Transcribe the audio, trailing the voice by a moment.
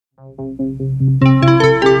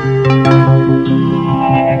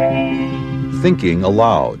Thinking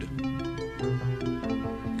Aloud.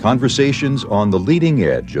 Conversations on the leading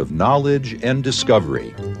edge of knowledge and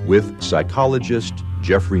discovery with psychologist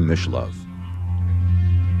Jeffrey Mishlove.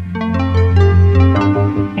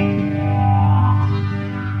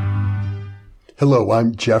 Hello,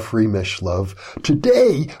 I'm Jeffrey Mishlove.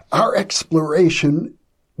 Today, our exploration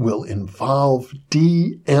will involve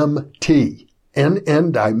DMT,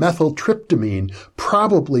 N-dimethyltryptamine,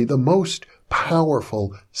 probably the most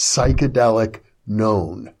powerful psychedelic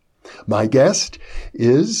known. My guest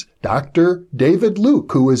is Dr. David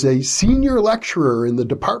Luke, who is a senior lecturer in the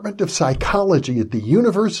Department of Psychology at the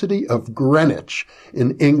University of Greenwich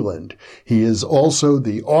in England. He is also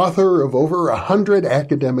the author of over 100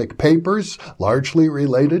 academic papers, largely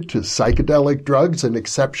related to psychedelic drugs and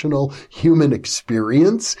exceptional human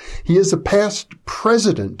experience. He is a past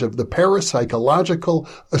president of the Parapsychological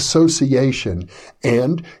Association,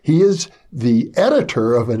 and he is the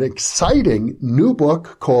editor of an exciting new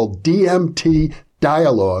book called DMT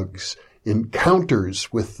Dialogues,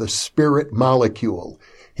 Encounters with the Spirit Molecule.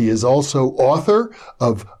 He is also author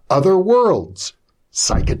of Other Worlds,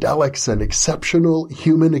 Psychedelics and Exceptional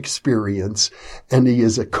Human Experience, and he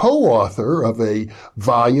is a co-author of a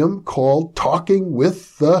volume called Talking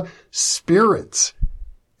with the Spirits,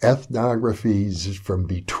 Ethnographies from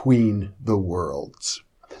Between the Worlds.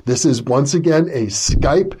 This is once again a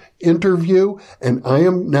Skype interview, and I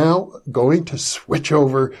am now going to switch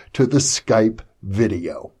over to the Skype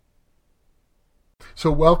video. So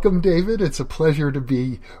welcome, David. It's a pleasure to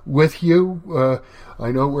be with you.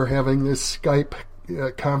 I know we're having this Skype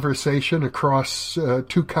conversation across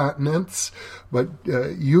two continents, but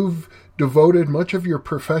you've devoted much of your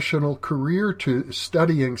professional career to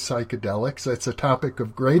studying psychedelics. That's a topic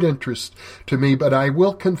of great interest to me, but I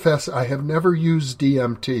will confess I have never used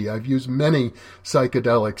DMT. I've used many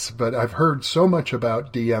psychedelics, but I've heard so much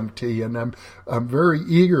about DMT, and I'm very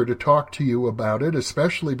eager to talk to you about it,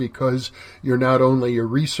 especially because you're not only a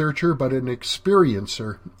researcher, but an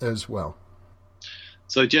experiencer as well.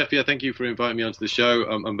 So, Jeff, thank you for inviting me onto the show.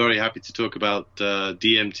 I'm very happy to talk about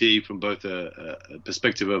DMT from both a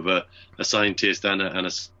perspective of a scientist and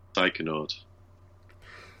a psychonaut.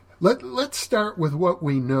 Let's start with what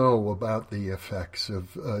we know about the effects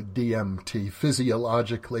of DMT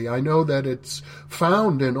physiologically. I know that it's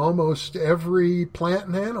found in almost every plant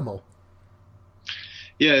and animal.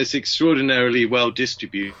 Yeah, it's extraordinarily well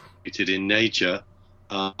distributed in nature.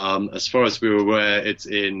 As far as we're aware, it's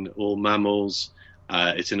in all mammals.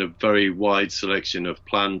 It's in a very wide selection of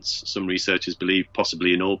plants. Some researchers believe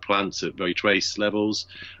possibly in all plants at very trace levels.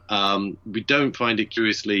 We don't find it,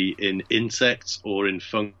 curiously, in insects or in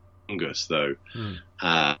fungus, though.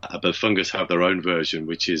 But fungus have their own version,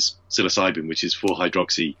 which is psilocybin, which is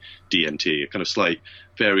 4-hydroxy-DMT, a kind of slight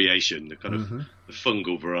variation, the kind of the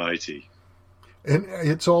fungal variety. And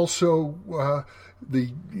it's also the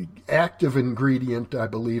active ingredient, I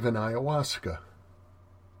believe, in ayahuasca.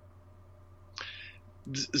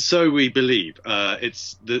 So we believe.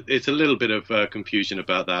 It's a little bit of confusion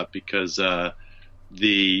about that because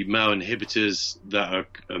the MAO inhibitors that are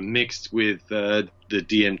mixed with the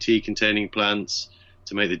DMT-containing plants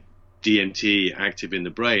to make the DMT active in the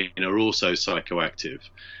brain are also psychoactive.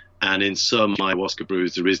 And in some ayahuasca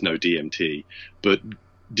brews, there is no DMT. But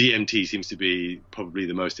DMT seems to be probably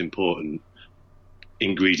the most important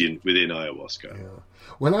ingredient within ayahuasca. Yeah.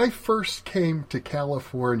 When I first came to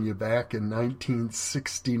California back in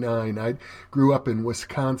 1969, I grew up in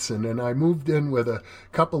Wisconsin, and I moved in with a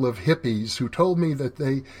couple of hippies who told me that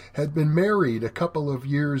they had been married a couple of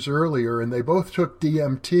years earlier, and they both took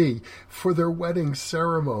DMT for their wedding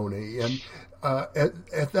ceremony. And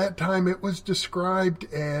at that time, it was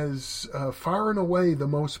described as far and away the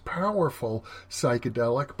most powerful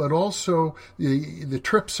psychedelic, but also the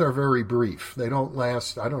trips are very brief. They don't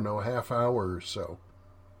last, a half hour or so.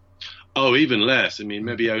 Oh, even less. I mean,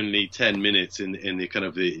 maybe only 10 minutes in the kind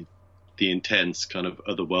of the intense kind of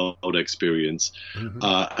other world experience.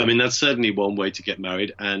 I mean, that's certainly one way to get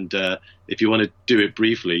married. And if you want to do it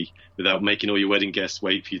briefly without making all your wedding guests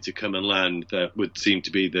wait for you to come and land, that would seem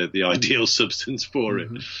to be the ideal substance for it.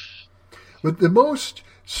 But the most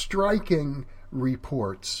striking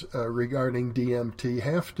reports regarding DMT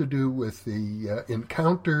have to do with the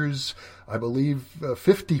encounters. I believe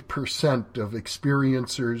 50% of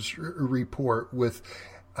experiencers report with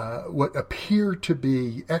what appear to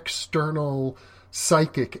be external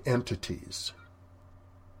psychic entities.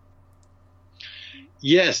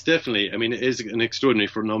 Yes, definitely. I mean, it is an extraordinary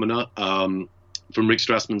phenomenon. From Rick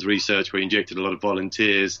Strassman's research, where he injected a lot of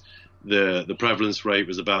volunteers, the prevalence rate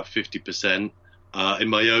was about 50%. In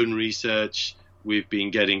my own research, we've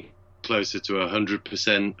been getting closer to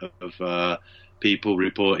 100% of people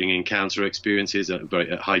reporting encounter experiences at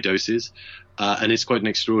high doses. And it's quite an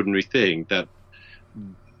extraordinary thing that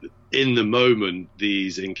in the moment,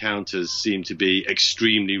 these encounters seem to be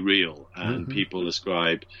extremely real, and people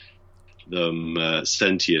ascribe them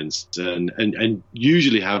sentience and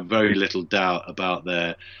usually have very little doubt about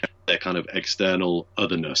their kind of external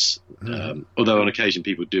otherness. Although on occasion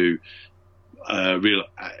people do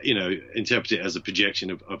interpret it as a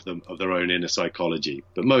projection of their own inner psychology.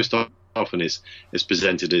 But most often it's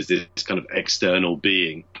presented as this kind of external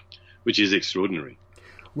being, which is extraordinary.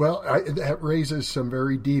 Well, that raises some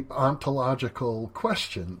very deep ontological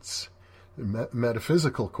questions,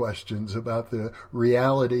 metaphysical questions about the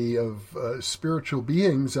reality of spiritual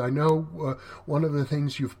beings. I know one of the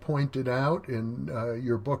things you've pointed out in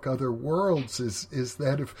your book, Other Worlds, is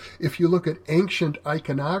that if you look at ancient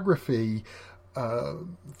iconography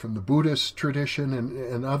from the Buddhist tradition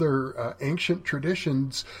and other ancient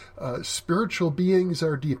traditions, spiritual beings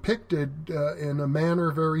are depicted in a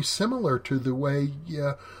manner very similar to the way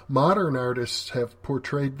modern artists have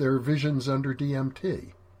portrayed their visions under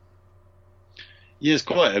DMT. Yes,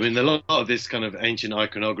 quite. I mean, a lot of this kind of ancient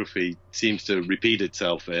iconography seems to repeat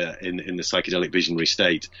itself in the psychedelic visionary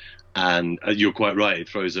state. And you're quite right, it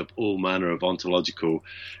throws up all manner of ontological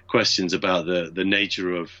questions about the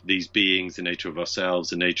nature of these beings, the nature of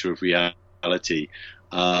ourselves, the nature of reality.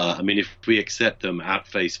 I mean, if we accept them at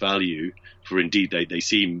face value, for indeed they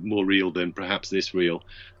seem more real than perhaps this real,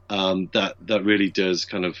 that really does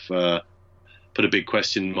kind of put a big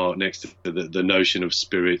question mark next to the notion of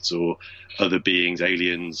spirits or other beings,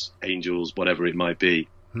 aliens, angels, whatever it might be.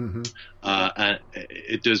 And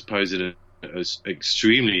it does pose an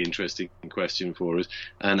extremely interesting question for us.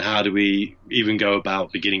 And how do we even go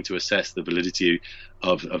about beginning to assess the validity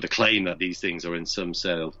of the claim that these things are in some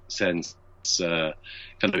sense kind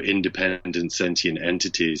of independent sentient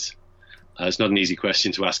entities? It's not an easy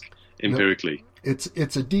question to ask empirically. No.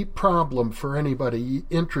 It's a deep problem for anybody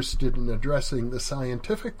interested in addressing the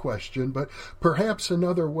scientific question, but perhaps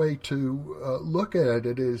another way to look at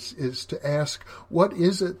it is to ask, what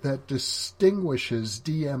is it that distinguishes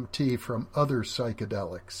DMT from other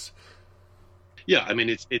psychedelics? Yeah, I mean,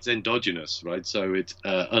 it's endogenous, right? So it's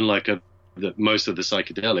unlike most of the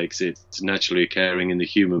psychedelics, it's naturally occurring in the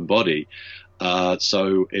human body.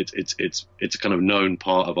 So it's a kind of known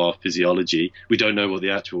part of our physiology. We don't know what the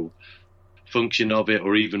actual function of it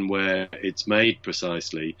or even where it's made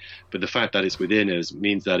precisely, but the fact that it's within us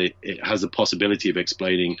means that it has the possibility of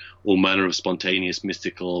explaining all manner of spontaneous,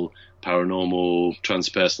 mystical, paranormal,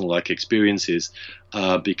 transpersonal like experiences,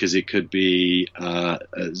 because it could be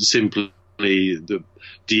simply the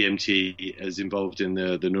DMT is involved in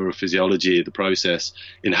the neurophysiology, the process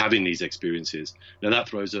in having these experiences. Now that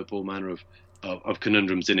throws up all manner of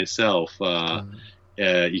conundrums in itself.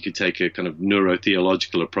 You could take a kind of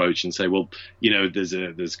neurotheological approach and say, well, there's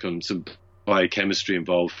some biochemistry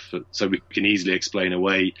involved, so we can easily explain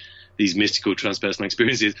away these mystical transpersonal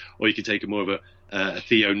experiences. Or you could take a more of a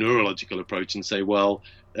theoneurological approach and say, well,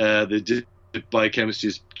 the biochemistry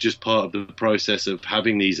is just part of the process of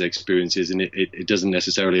having these experiences, and it doesn't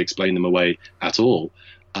necessarily explain them away at all.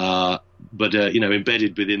 But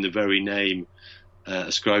embedded within the very name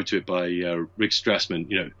ascribed to it by Rick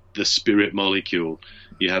Strassman, the spirit molecule,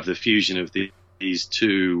 you have the fusion of these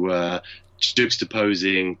two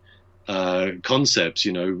juxtaposing concepts,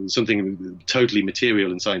 something totally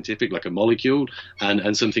material and scientific like a molecule,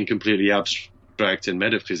 and something completely abstract and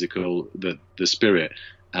metaphysical, the spirit.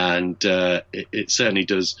 And it certainly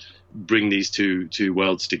does bring these two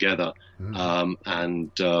worlds together,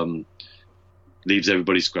 and leaves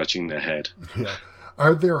everybody scratching their head. Yeah.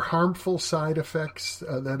 Are there harmful side effects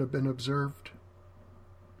that have been observed?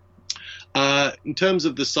 In terms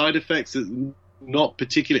of the side effects, not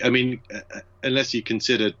particularly. I mean, unless you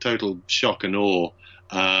consider total shock and awe,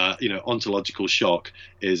 ontological shock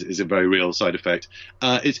is a very real side effect.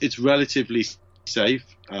 It's relatively safe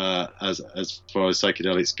as far as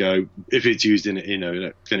psychedelics go, if it's used in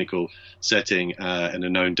a clinical setting and a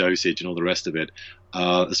known dosage and all the rest of it.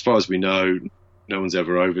 As far as we know, no one's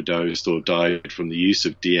ever overdosed or died from the use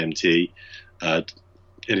of DMT in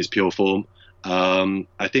its pure form.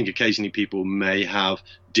 I think occasionally people may have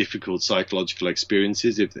difficult psychological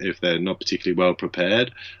experiences if they're not particularly well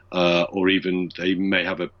prepared, or even they may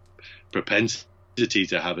have a propensity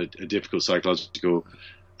to have a difficult psychological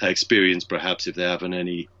experience, perhaps if they have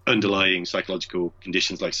any underlying psychological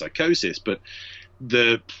conditions like psychosis. But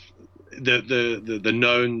the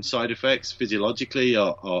known side effects physiologically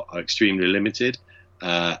are extremely limited,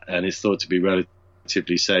 and it's thought to be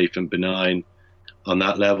relatively safe and benign. on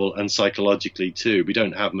that level, and psychologically too. We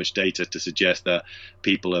don't have much data to suggest that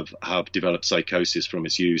people have developed psychosis from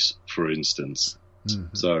its use, for instance.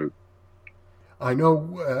 Mm-hmm. So I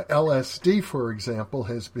know LSD, for example,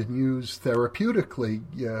 has been used therapeutically.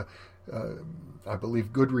 I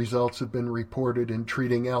believe good results have been reported in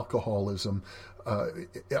treating alcoholism.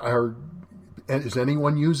 Is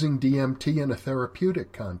anyone using DMT in a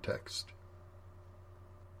therapeutic context?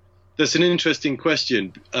 That's an interesting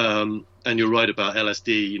question. And you're right about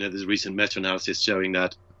LSD. There's a recent meta-analysis showing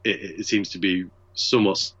that it seems to be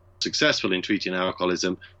somewhat successful in treating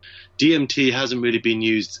alcoholism. DMT hasn't really been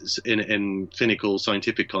used in clinical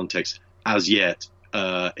scientific context as yet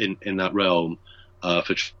in that realm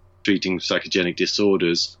for treating psychogenic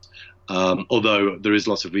disorders. Although there is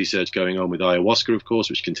lots of research going on with ayahuasca, of course,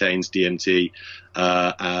 which contains DMT.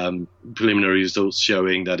 Preliminary results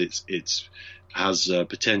showing that it has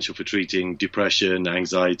potential for treating depression,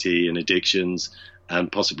 anxiety, and addictions,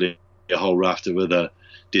 and possibly a whole raft of other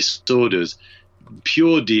disorders.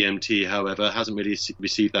 Pure DMT, however, hasn't really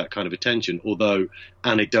received that kind of attention, although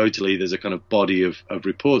anecdotally there's a kind of body of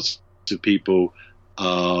reports to people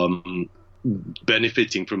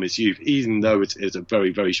benefiting from its use, even though it's a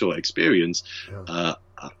very, very short experience. Yeah.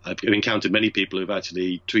 I've encountered many people who've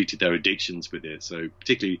actually treated their addictions with it. So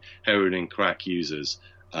particularly heroin and crack users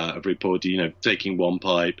have reported, taking one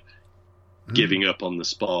pipe, giving up on the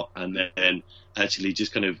spot, and then actually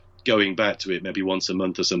just kind of going back to it maybe once a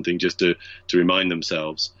month or something just to remind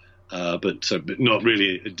themselves. But not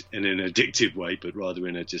really in an addictive way, but rather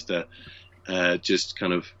in just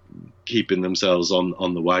kind of keeping themselves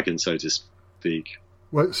on the wagon, so to speak.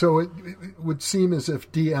 Well, so it would seem as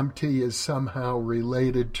if DMT is somehow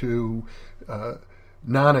related to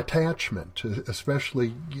non-attachment,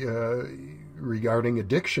 especially regarding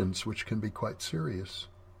addictions, which can be quite serious.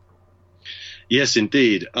 Yes,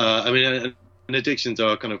 indeed. Addictions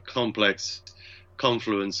are a kind of complex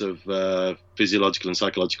confluence of physiological and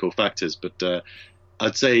psychological factors, but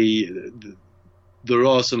I'd say there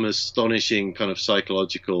are some astonishing kind of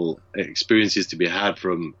psychological experiences to be had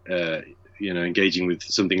from engaging with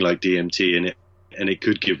something like DMT, and it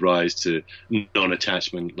could give rise to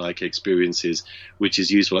non-attachment like experiences, which is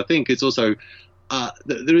useful. I think it's also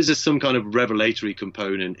there is some kind of revelatory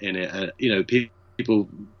component in it. People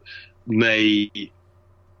may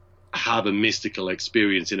have a mystical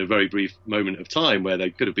experience in a very brief moment of time where they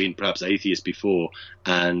could have been perhaps atheists before,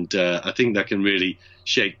 and I think that can really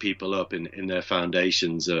shake people up in their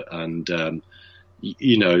foundations and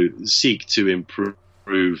seek to improve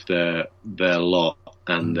their lot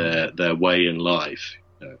and their way in life.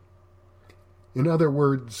 In other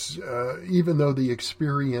words, even though the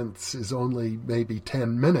experience is only maybe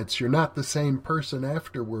 10 minutes, you're not the same person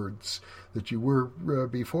afterwards that you were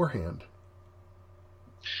beforehand.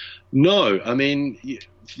 No,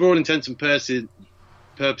 for all intents and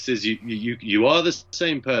purposes, you are the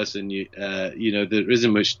same person. There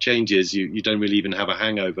isn't much changes. You don't really even have a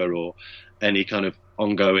hangover or any kind of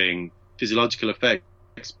ongoing physiological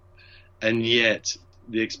effects, and yet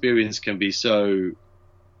the experience can be so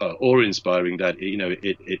awe-inspiring that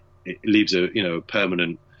it leaves a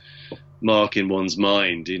permanent mark in one's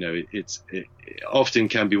mind. It often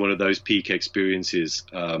can be one of those peak experiences.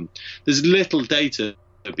 There's little data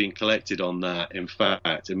being collected on that. In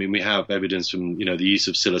fact, we have evidence from the use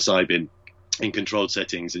of psilocybin in controlled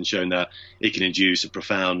settings and shown that it can induce a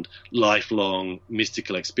profound, lifelong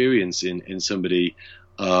mystical experience in somebody.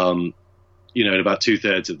 In about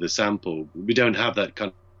 2/3 of the sample. We don't have that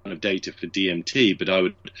kind of data for DMT, but I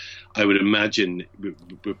would imagine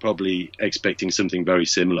we're probably expecting something very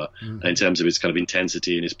similar in terms of its kind of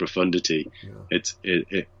intensity and its profundity.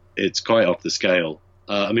 Yeah. It's quite off the scale.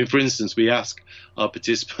 For instance, we ask our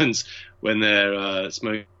participants when they're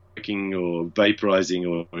smoking or vaporizing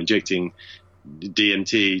or injecting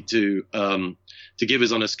DMT to give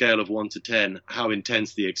us on a scale of 1 to 10 how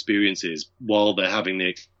intense the experience is while they're having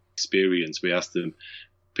the experience. We ask them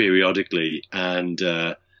periodically, and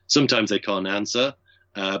sometimes they can't answer,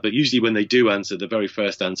 but usually when they do answer, the very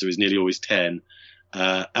first answer is nearly always 10.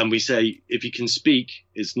 And we say, if you can speak,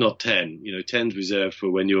 it's not 10. 10's reserved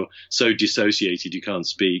for when you're so dissociated you can't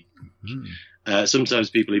speak. Mm-hmm.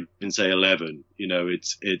 Sometimes people even say 11.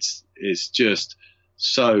 It's just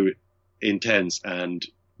so intense and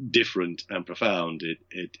different and profound.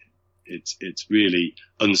 It's really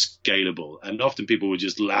unscalable, and often people will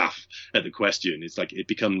just laugh at the question. It's like it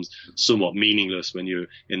becomes somewhat meaningless when you're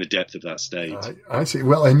in the depth of that state. I see.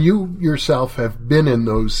 Well, and you yourself have been in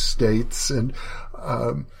those states and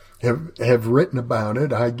have written about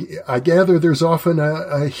it. I gather there's often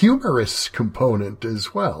a humorous component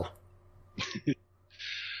as well.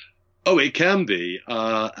 Oh, it can be.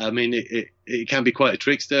 It can be quite a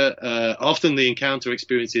trickster. Often the encounter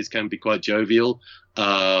experiences can be quite jovial.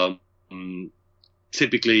 Um,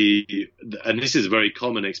 Typically, and this is a very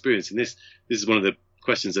common experience, and this is one of the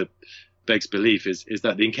questions that begs belief, is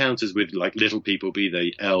that the encounters with like little people, be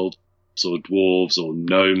they elves or dwarves or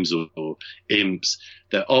gnomes or imps,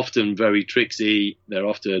 they're often very tricksy. They're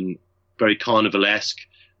often very carnivalesque,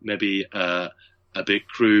 maybe a bit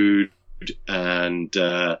crude and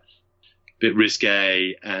bit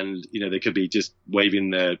risque, and they could be just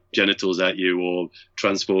waving their genitals at you or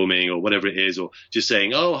transforming or whatever it is, or just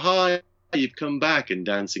saying, "Oh, hi, you've come back," and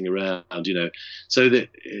dancing around, so that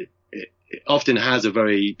it often has a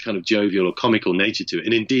very kind of jovial or comical nature to it.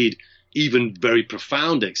 And indeed, even very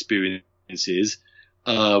profound experiences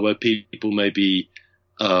where people may be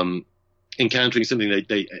encountering something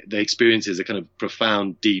they experience as a kind of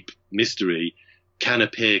profound, deep mystery can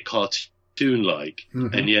appear cartoon-like,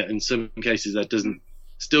 and yet in some cases that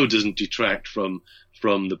still doesn't detract from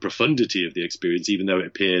the profundity of the experience, even though it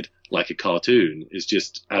appeared like a cartoon. It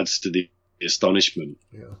just adds to the astonishment.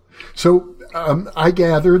 Yeah. So I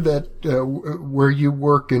gather that where you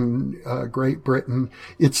work in Great Britain,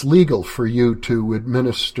 it's legal for you to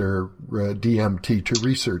administer DMT to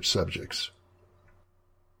research subjects.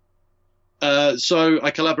 So I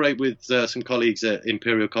collaborate with some colleagues at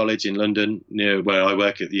Imperial College in London, near where I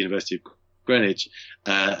work at the University of Greenwich,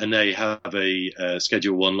 and they have a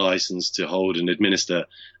Schedule 1 license to hold and administer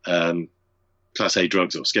Class A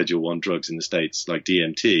drugs or Schedule 1 drugs in the States, like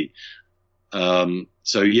DMT.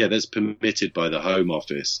 So yeah, that's permitted by the Home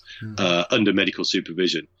Office under medical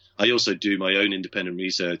supervision. I also do my own independent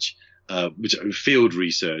research, which field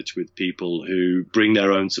research with people who bring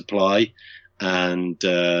their own supply, and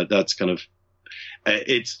that's kind of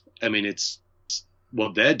it's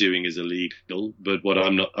what they're doing is illegal, but what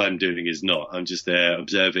I'm doing is not. I'm just there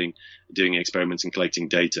observing, doing experiments and collecting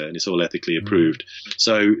data, and it's all ethically approved.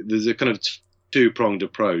 So there's a kind of two-pronged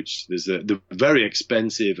approach. There's the very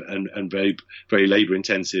expensive and very, very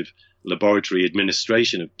labor-intensive laboratory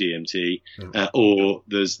administration of DMT, or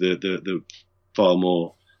there's the far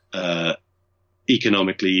more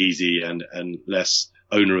economically easy and less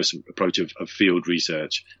onerous approach of field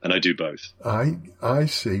research, and I do both. I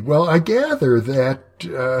see. Well, I gather that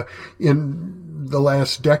in the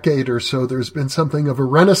last decade or so, there's been something of a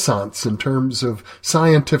renaissance in terms of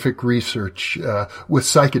scientific research with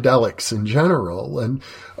psychedelics in general. And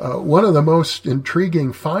one of the most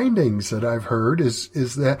intriguing findings that I've heard is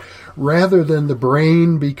that rather than the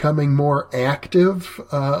brain becoming more active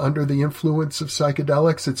under the influence of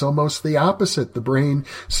psychedelics, it's almost the opposite. The brain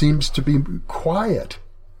seems to be quiet.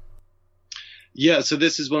 Yeah, so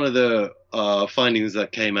this is one of the findings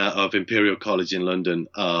that came out of Imperial College in London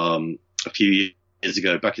a few years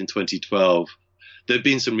ago, back in 2012. There had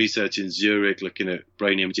been some research in Zurich looking at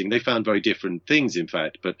brain imaging. They found very different things, in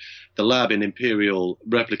fact, but the lab in Imperial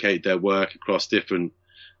replicated their work across different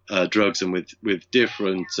drugs and with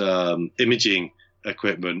different imaging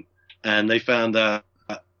equipment, and they found that,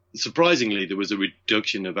 surprisingly, there was a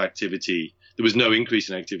reduction of activity. There was no increase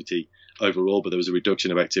in activity overall, but there was a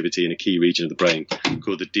reduction of activity in a key region of the brain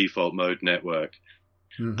called the default mode network.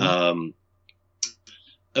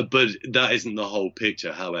 But that isn't the whole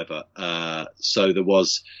picture, however. So there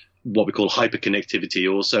was what we call hyperconnectivity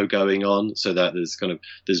also going on, so that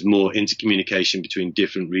there's more intercommunication between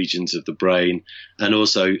different regions of the brain, and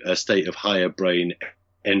also a state of higher brain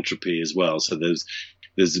entropy as well. So there's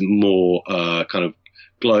more kind of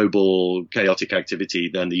global chaotic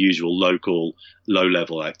activity than the usual local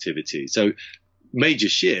low-level activity. So major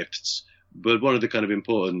shifts, but one of the kind of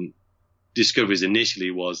important discoveries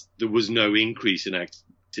initially was there was no increase in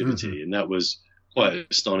activity, and that was quite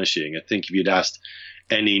astonishing. I think if you'd asked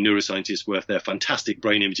any neuroscientist worth their fantastic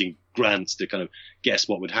brain imaging grants to kind of guess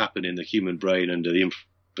what would happen in the human brain under the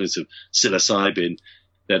influence of psilocybin,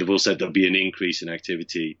 they'd have all said there'd be an increase in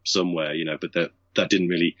activity somewhere, but that didn't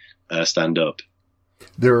really stand up.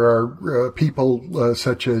 There are people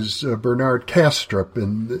such as Bernard Kastrup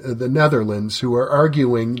in the Netherlands who are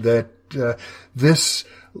arguing that this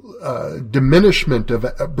diminishment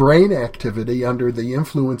of brain activity under the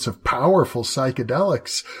influence of powerful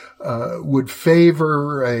psychedelics would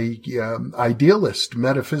favor a idealist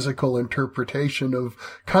metaphysical interpretation of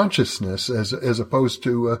consciousness as opposed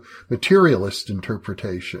to a materialist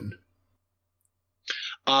interpretation.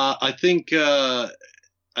 I think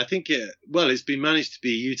it's been managed to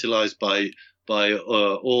be utilized by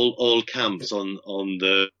all camps on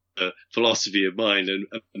the philosophy of mind, and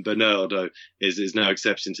Bernardo is no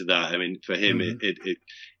exception to that. I mean, for him,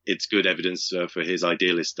 it's good evidence for his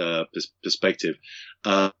idealist perspective.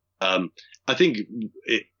 I think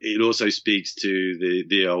it also speaks to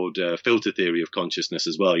the old filter theory of consciousness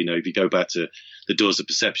as well. If you go back to The Doors of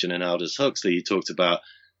Perception and Aldous Huxley, he talked about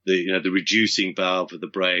the reducing valve of the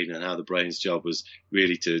brain and how the brain's job was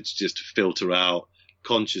really to just filter out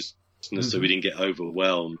consciousness so we didn't get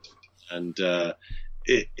overwhelmed. And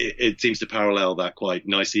it seems to parallel that quite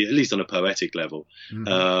nicely, at least on a poetic level.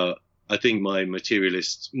 I think my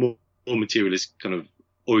more materialist kind of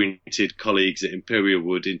oriented colleagues at Imperial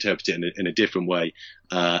would interpret it in a different way,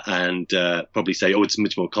 and probably say, it's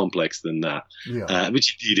much more complex than that.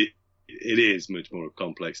 Which indeed it is much more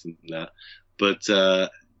complex than that. But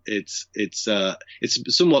it's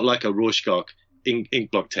somewhat like a Rorschach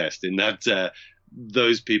ink block test in that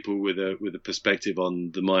those people with a perspective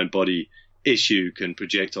on the mind-body issue can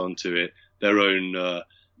project onto it their own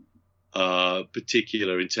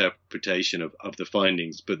particular interpretation of the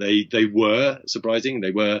findings, but they were surprising,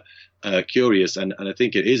 they were curious, and I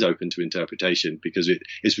think it is open to interpretation because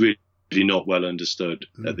it's really not well understood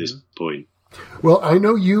at this point. Well, I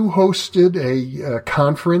know you hosted a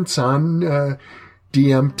conference on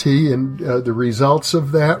DMT, and the results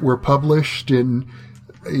of that were published in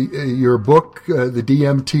your book, the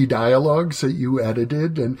DMT Dialogues, that you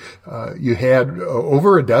edited, and you had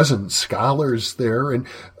over a dozen scholars there, and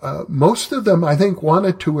most of them, I think,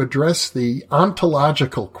 wanted to address the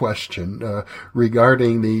ontological question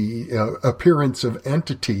regarding the appearance of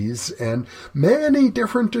entities, and many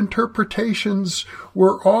different interpretations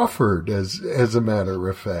were offered, as a matter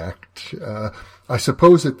of fact. I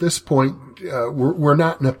suppose at this point we're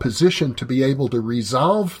not in a position to be able to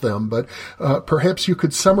resolve them, but perhaps you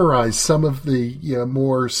could summarize some of the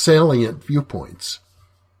more salient viewpoints.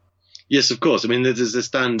 Yes, of course. I mean, there's a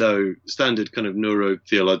standard kind of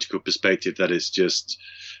neurotheological perspective that is just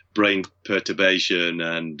brain perturbation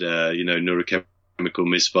and neurochemical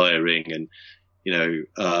misfiring, and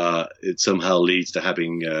it somehow leads to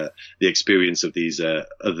having the experience of these other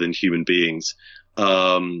than human beings.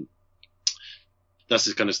 That's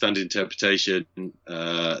the kind of standard interpretation.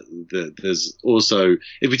 There's also,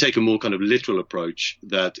 if we take a more kind of literal approach,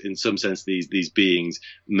 that in some sense these beings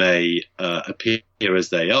may appear as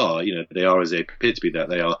they are. They are as they appear to be, that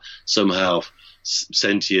they are somehow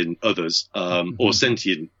sentient others, or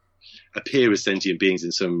appear as sentient beings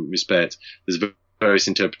in some respect. There's various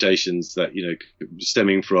interpretations that,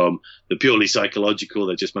 stemming from the purely psychological,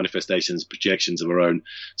 they're just manifestations, projections of our own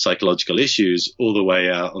psychological issues, all the way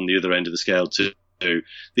out on the other end of the scale to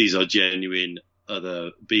these are genuine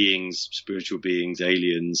other beings, spiritual beings,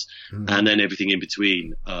 aliens, and then everything in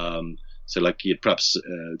between. So like you'd perhaps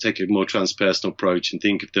take a more transpersonal approach and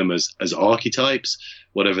think of them as archetypes,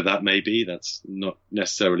 whatever that may be. That's not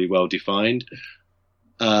necessarily well defined.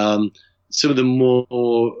 Some of the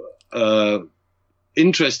more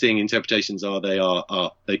interesting interpretations are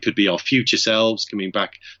they could be our future selves coming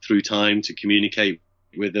back through time to communicate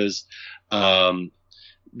with us.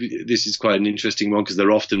 This is quite an interesting one because they're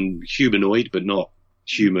often humanoid but not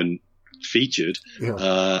human featured.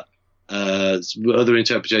 Other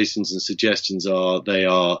interpretations and suggestions are they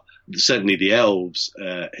are certainly the elves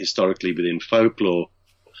historically within folklore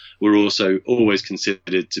were also always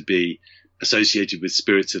considered to be associated with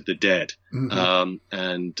spirits of the dead.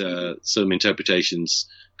 And some interpretations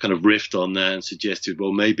kind of riffed on that and suggested,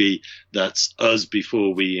 well, maybe that's us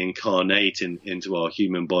before we incarnate into our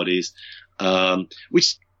human bodies.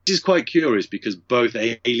 Which is quite curious because both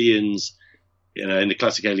aliens, in the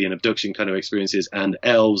classic alien abduction kind of experiences, and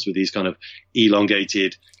elves with these kind of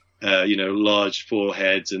elongated, large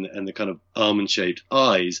foreheads and the kind of almond-shaped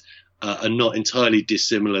eyes are not entirely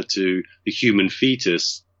dissimilar to the human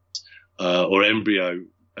fetus or embryo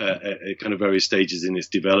at kind of various stages in its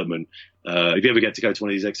development. If you ever get to go to one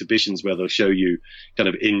of these exhibitions where they'll show you kind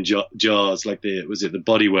of in jars, like the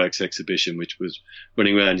Bodyworks exhibition, which was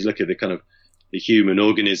running around, you look at the kind of the human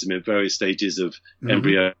organism in various stages of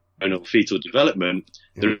embryonal fetal development.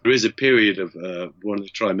 There is a period of one of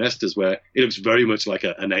the trimesters where it looks very much like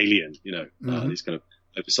an alien, these kind of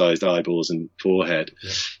oversized eyeballs and forehead.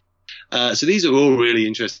 So these are all really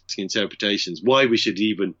interesting interpretations. Why we should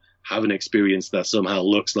even have an experience that somehow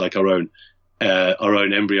looks like our own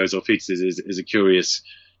embryos or fetuses is a curious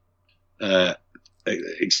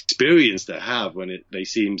experience to have when they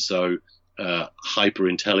seem so hyper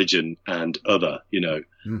intelligent and other.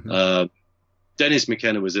 Dennis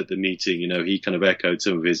McKenna was at the meeting. He kind of echoed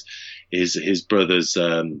some of his brother's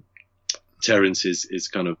Terence's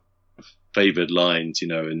kind of favored lines,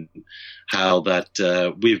 and how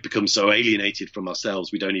that we've become so alienated from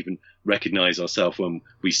ourselves we don't even recognize ourselves when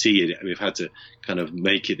we see it. We've had to kind of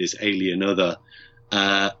make it this alien other.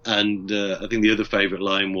 And I think the other favorite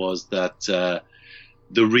line was that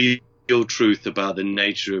the real real truth about the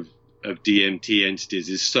nature of DMT entities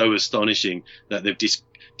is so astonishing that they've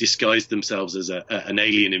disguised themselves as an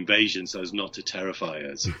alien invasion so as not to terrify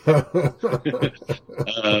us.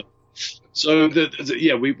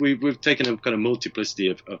 We've taken a kind of multiplicity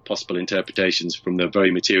of possible interpretations, from the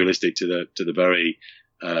very materialistic to the very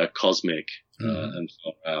cosmic and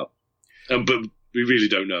far out. But we really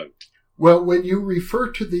don't know. Well, when you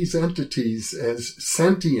refer to these entities as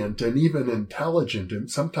sentient and even intelligent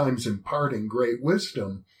and sometimes imparting great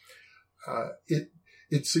wisdom,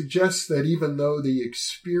 it suggests that even though the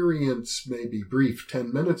experience may be brief,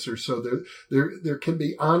 10 minutes or so, there can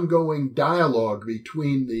be ongoing dialogue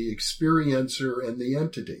between the experiencer and the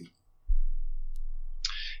entity.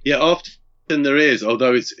 Yeah, often there is,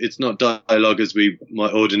 although it's not dialogue as we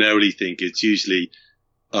might ordinarily think. It's usually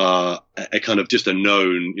a kind of just a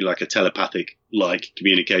known, like a telepathic-like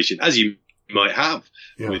communication, as you might have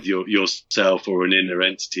with yourself or an inner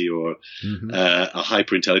entity or a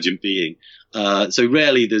hyper-intelligent being. So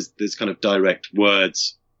rarely there's kind of direct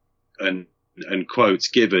words and quotes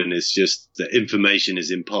given. It's just that information is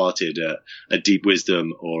imparted, a deep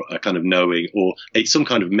wisdom or a kind of knowing or some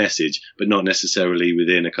kind of message, but not necessarily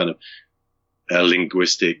within a kind of a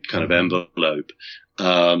linguistic kind of envelope.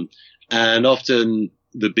 And often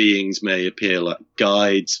the beings may appear like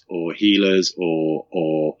guides or healers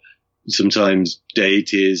or sometimes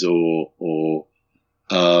deities or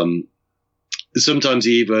sometimes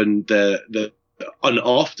even and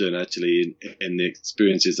often actually in the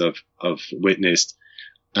experiences I've witnessed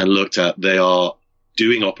and looked at, they are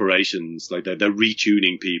doing operations, like they're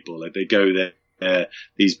retuning people. Like they go there,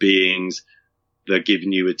 these beings, they're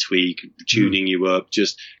giving you a tweak, tuning you up,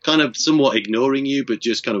 just kind of somewhat ignoring you, but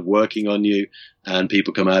just kind of working on you. And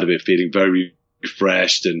people come out of it feeling very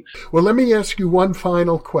refreshed. And well, let me ask you one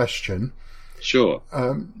final question. Sure.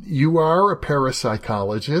 You are a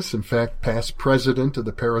parapsychologist, in fact, past president of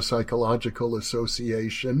the Parapsychological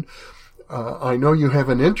Association. I know you have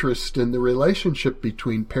an interest in the relationship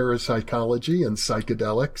between parapsychology and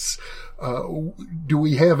psychedelics. Do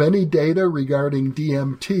we have any data regarding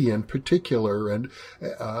DMT in particular, and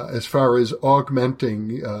as far as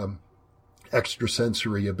augmenting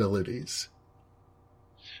extrasensory abilities?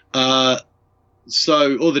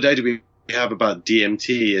 So all the data we have about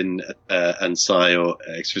DMT and psi or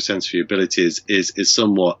extrasensory abilities is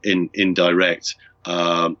somewhat indirect.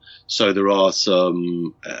 So there are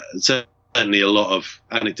some certainly a lot of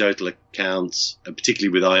anecdotal accounts, particularly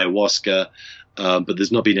with ayahuasca, but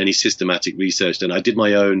there's not been any systematic research done. I did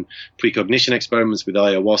my own precognition experiments with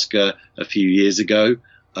ayahuasca a few years ago,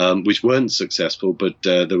 which weren't successful, but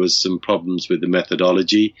there was some problems with the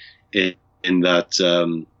methodology in that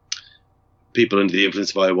people under the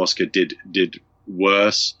influence of ayahuasca did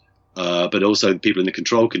worse, but also people in the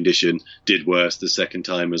control condition did worse the second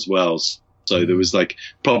time as well. So there was like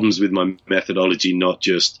problems with my methodology, not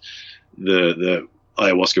just the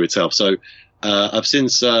ayahuasca itself. So I've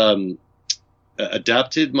since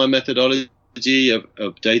adapted my methodology. I've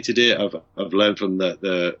updated it. I've learned from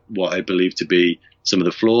the what I believe to be some of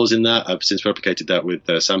the flaws in that. I've since replicated that with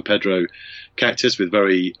San Pedro cactus with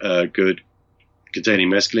very good, containing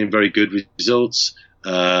mescaline, very good results.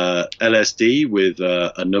 LSD with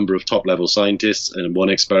a number of top-level scientists in one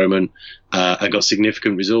experiment. I got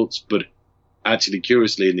significant results, but actually,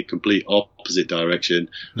 curiously, in the complete opposite direction.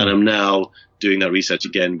 And I'm now doing that research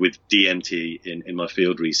again with DMT in my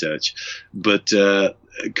field research. But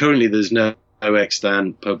currently, there's no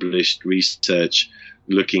extant published research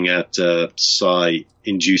looking at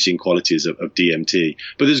psi-inducing qualities of DMT.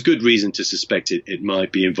 But there's good reason to suspect it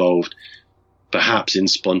might be involved perhaps in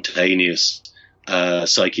spontaneous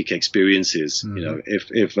psychic experiences. You know,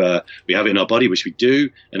 if we have it in our body, which we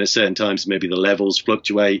do, and at certain times maybe the levels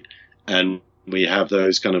fluctuate and we have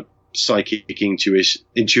those kind of psychic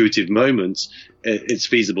intuitive moments, it's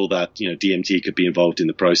feasible that, you know, DMT could be involved in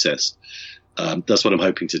the process. That's what I'm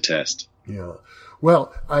hoping to test. Yeah.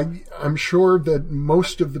 Well, I'm sure that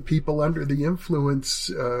most of the people under the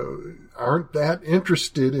influence aren't that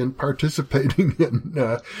interested in participating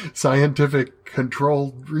in scientific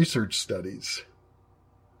controlled research studies.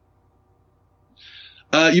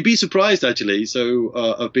 You'd be surprised, actually.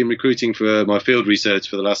 So I've been recruiting for my field research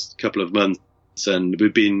for the last couple of months, and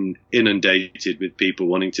we've been inundated with people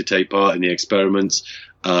wanting to take part in the experiments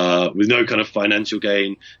with no kind of financial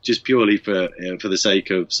gain, just purely for the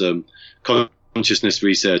sake of some consciousness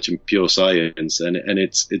research and pure science. And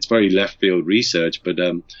it's very left field research, but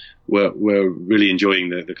we're really enjoying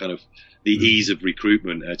the kind of the ease of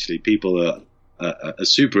recruitment. Actually, people are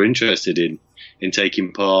super interested in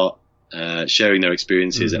taking part. Sharing their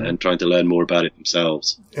experiences and trying to learn more about it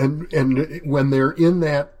themselves. And when they're in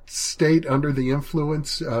that state under the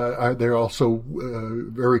influence, are they also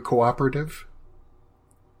very cooperative?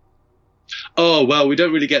 Oh, well, we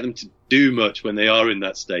don't really get them to do much when they are in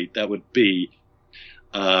that state. That would be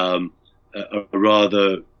that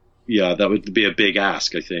would be a big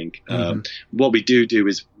ask, I think. What we do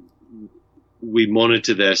is we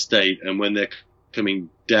monitor their state, and when they're coming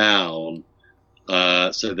down,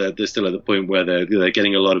 so that they're still at the point where they're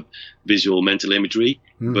getting a lot of visual mental imagery,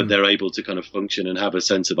 but they're able to kind of function and have a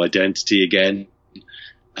sense of identity again,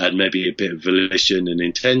 and maybe a bit of volition and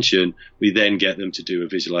intention, we then get them to do a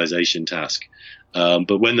visualization task.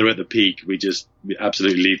 But when they're at the peak, we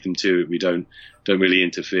absolutely leave them to it. We don't really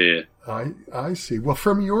interfere. I see. Well,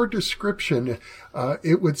 from your description,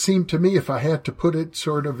 it would seem to me, if I had to put it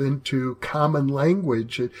sort of into common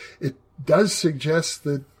language, it does suggest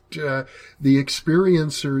that the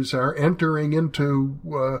experiencers are entering into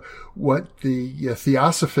what the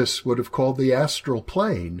Theosophists would have called the astral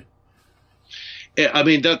plane. I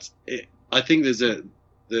mean, I think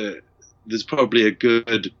there's probably a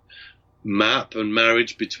good map and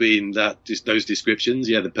marriage between those descriptions.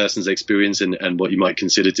 Yeah, the person's experience and what you might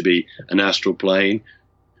consider to be an astral plane.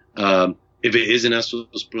 If it is an astral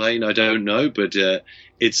plane, I don't know, but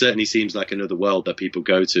it certainly seems like another world that people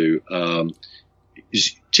go to.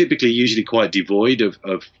 Typically, usually quite devoid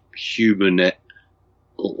of human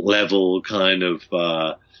level kind of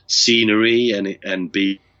scenery and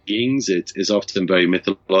beings. It is often very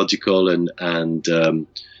mythological and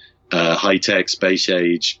high tech, space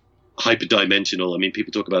age, hyperdimensional. I mean,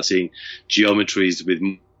 people talk about seeing geometries with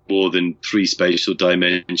more than 3 spatial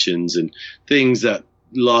dimensions and things that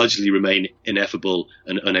largely remain ineffable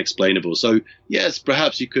and unexplainable. So yes,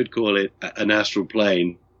 perhaps you could call it an astral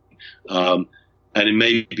plane. And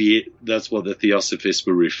maybe that's what the Theosophists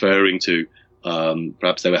were referring to.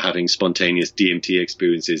 Perhaps they were having spontaneous DMT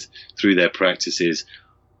experiences through their practices,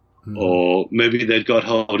 or maybe they'd got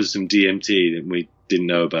hold of some DMT and we didn't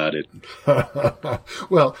know about it.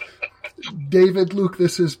 Well, David, Luke,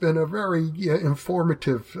 this has been a very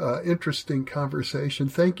informative, interesting conversation.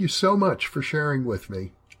 Thank you so much for sharing with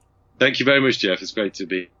me. Thank you very much, Jeff. It's great to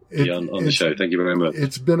be on the show. Thank you very much.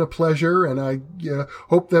 It's been a pleasure, and I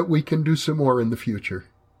hope that we can do some more in the future.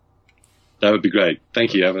 That would be great.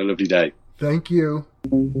 Thank you. Have a lovely day. Thank you.